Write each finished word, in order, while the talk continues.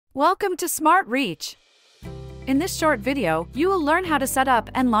Welcome to SmartReach. In this short video, you will learn how to set up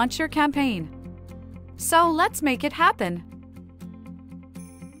and launch your campaign. So let's make it happen.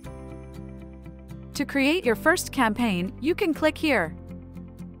 To create your first campaign, you can click here.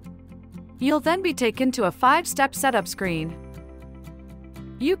 You'll then be taken to a 5-step setup screen.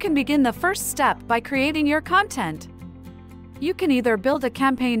 You can begin the first step by creating your content. You can either build a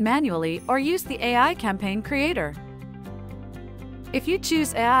campaign manually or use the AI campaign creator. If you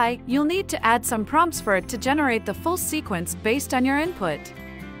choose AI, you'll need to add some prompts for it to generate the full sequence based on your input.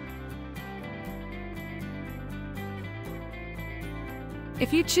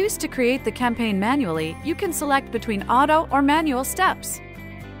 If you choose to create the campaign manually, you can select between auto or manual steps.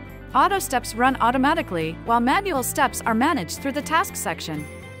 Auto steps run automatically, while manual steps are managed through the task section.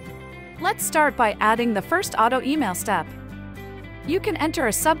 Let's start by adding the first auto email step. You can enter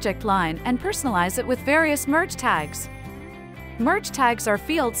a subject line and personalize it with various merge tags. Merge tags are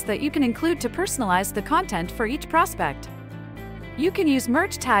fields that you can include to personalize the content for each prospect. You can use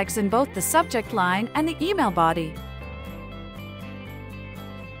merge tags in both the subject line and the email body.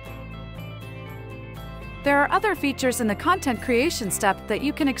 There are other features in the content creation step that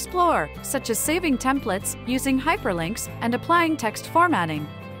you can explore, such as saving templates, using hyperlinks, and applying text formatting.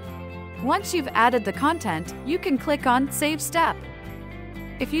 Once you've added the content, you can click on Save Step.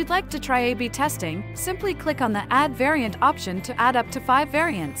 If you'd like to try A/B testing, simply click on the Add Variant option to add up to 5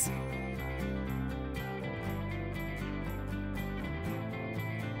 variants.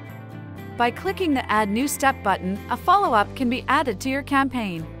 By clicking the Add New Step button, a follow-up can be added to your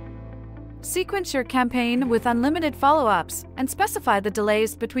campaign. Sequence your campaign with unlimited follow-ups and specify the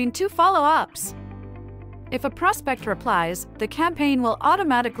delays between 2 follow-ups. If a prospect replies, the campaign will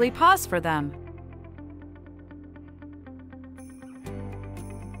automatically pause for them.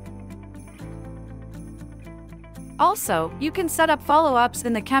 Also, you can set up follow-ups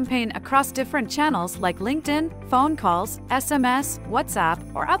in the campaign across different channels like LinkedIn, phone calls, SMS, WhatsApp,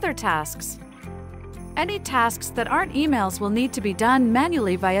 or other tasks. Any tasks that aren't emails will need to be done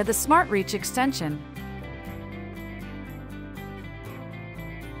manually via the SmartReach extension.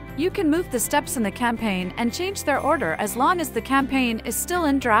 You can move the steps in the campaign and change their order as long as the campaign is still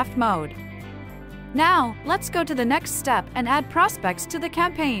in draft mode. Now, let's go to the next step and add prospects to the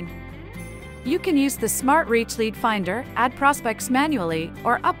campaign. You can use the SmartReach Lead Finder, add prospects manually,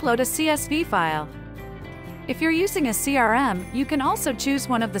 or upload a CSV file. If you're using a CRM, you can also choose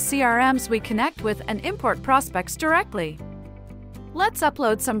one of the CRMs we connect with and import prospects directly. Let's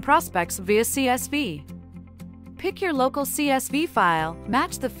upload some prospects via CSV. Pick your local CSV file,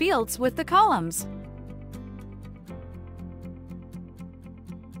 match the fields with the columns.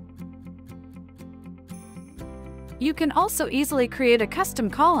 You can also easily create a custom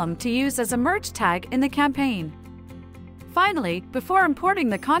column to use as a merge tag in the campaign. Finally, before importing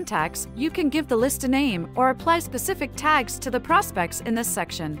the contacts, you can give the list a name or apply specific tags to the prospects in this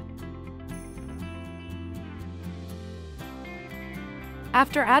section.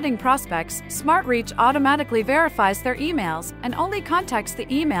 After adding prospects, SmartReach automatically verifies their emails and only contacts the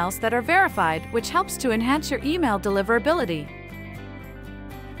emails that are verified, which helps to enhance your email deliverability.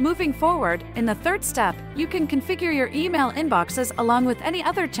 Moving forward, in the third step, you can configure your email inboxes along with any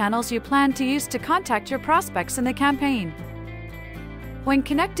other channels you plan to use to contact your prospects in the campaign. When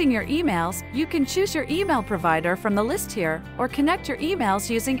connecting your emails, you can choose your email provider from the list here or connect your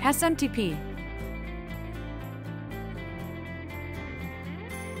emails using SMTP.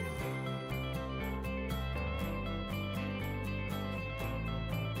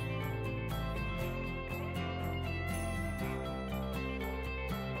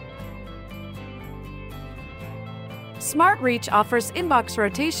 SmartReach offers inbox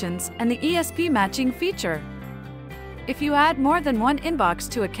rotations and the ESP matching feature. If you add more than one inbox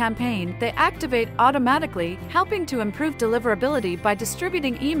to a campaign, they activate automatically, helping to improve deliverability by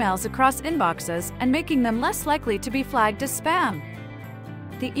distributing emails across inboxes and making them less likely to be flagged as spam.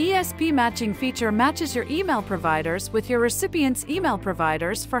 The ESP matching feature matches your email providers with your recipient's email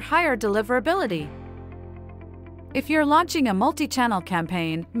providers for higher deliverability. If you're launching a multi-channel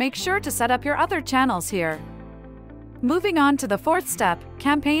campaign, make sure to set up your other channels here. Moving on to the fourth step,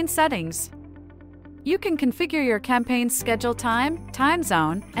 campaign settings. You can configure your campaign's schedule time, time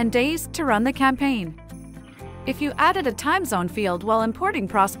zone, and days to run the campaign. If you added a time zone field while importing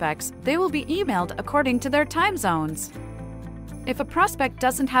prospects, they will be emailed according to their time zones. If a prospect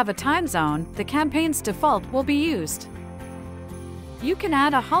doesn't have a time zone, the campaign's default will be used. You can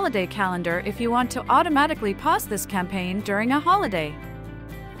add a holiday calendar if you want to automatically pause this campaign during a holiday.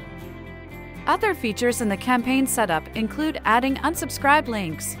 Other features in the campaign setup include adding unsubscribe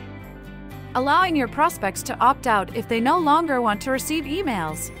links. allowing your prospects to opt out if they no longer want to receive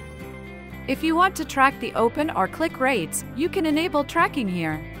emails. If you want to track the open or click rates, you can enable tracking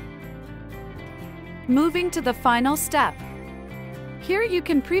here. Moving to the final step. Here you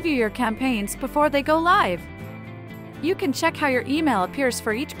can preview your campaigns before they go live. You can check how your email appears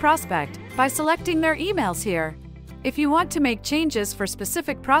for each prospect by selecting their emails here. If you want to make changes for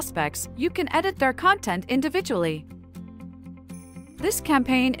specific prospects, you can edit their content individually. This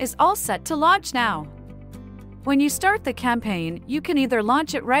campaign is all set to launch now. When you start the campaign, you can either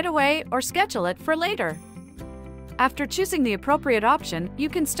launch it right away or schedule it for later. After choosing the appropriate option, you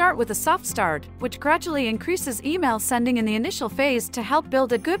can start with a soft start, which gradually increases email sending in the initial phase to help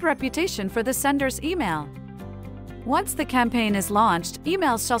build a good reputation for the sender's email. Once the campaign is launched,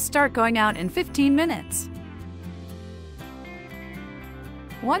 emails shall start going out in 15 minutes.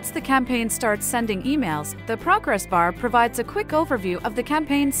 Once the campaign starts sending emails, the progress bar provides a quick overview of the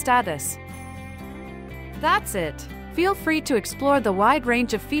campaign's status. That's it. Feel free to explore the wide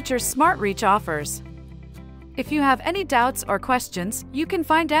range of features SmartReach offers. If you have any doubts or questions, you can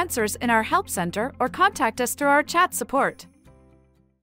find answers in our Help Center or contact us through our chat support.